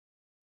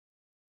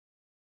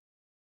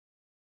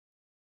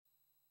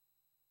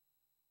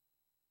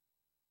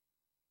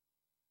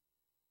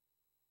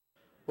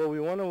Well,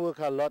 we want to work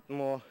a lot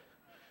more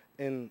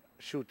in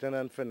shooting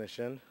and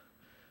finishing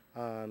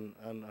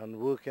and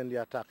work in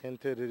the attacking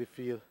third of the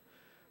field.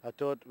 I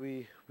thought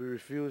we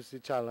refused the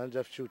challenge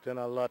of shooting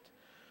a lot,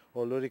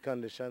 although the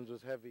conditions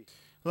was heavy.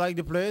 Like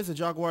the players, the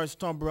Jaguars'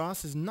 top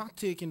brass is not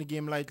taking the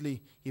game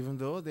lightly, even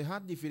though they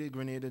had defeated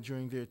Grenada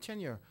during their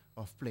tenure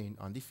of playing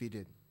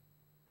undefeated.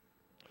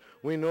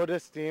 We know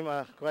this team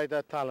are quite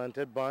a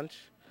talented bunch.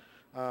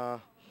 Uh,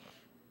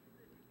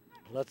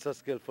 Lots of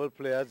skillful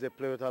players. They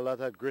play with a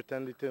lot of grit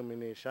and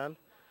determination.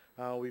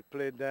 We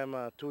played them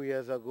 2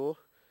 years ago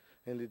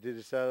in the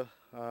digital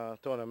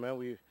tournament.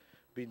 We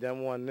beat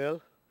them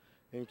 1-0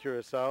 in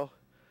Curacao,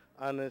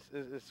 and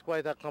it's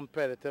quite a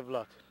competitive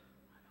lot.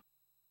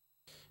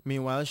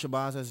 Meanwhile,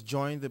 Shabazz has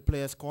joined the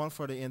players' call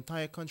for the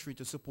entire country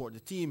to support the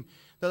team.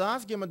 The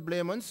last game at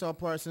Blaymont saw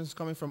persons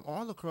coming from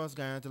all across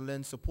Guyana to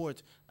lend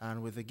support,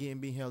 and with the game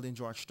being held in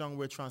Georgetown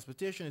where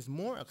transportation is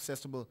more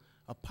accessible,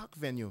 a packed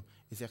venue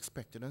is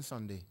expected on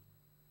Sunday.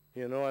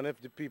 You know, and if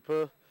the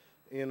people,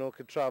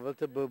 could travel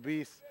to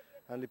Berbice,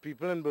 and the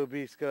people in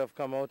Berbice could have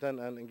come out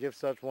and give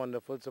such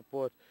wonderful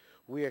support,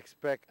 we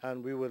expect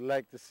and we would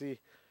like to see,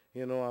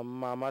 a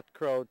mammoth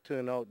crowd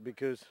turn out,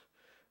 because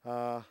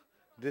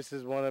this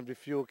is one of the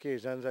few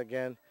occasions,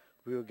 again,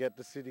 we will get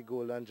to see the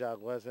Golden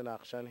Jaguars in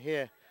action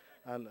here,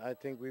 and I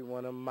think we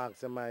want to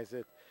maximize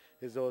it.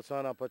 It's also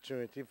an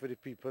opportunity for the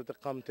people to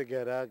come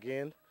together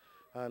again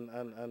and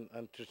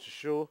to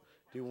show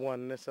the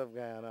oneness of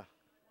Guyana.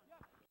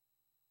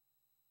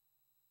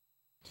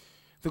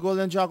 The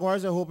Golden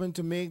Jaguars are hoping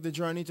to make the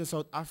journey to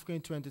South Africa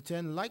in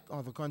 2010 like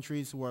other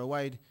countries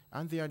worldwide,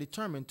 and they are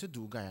determined to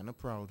do Guyana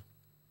proud.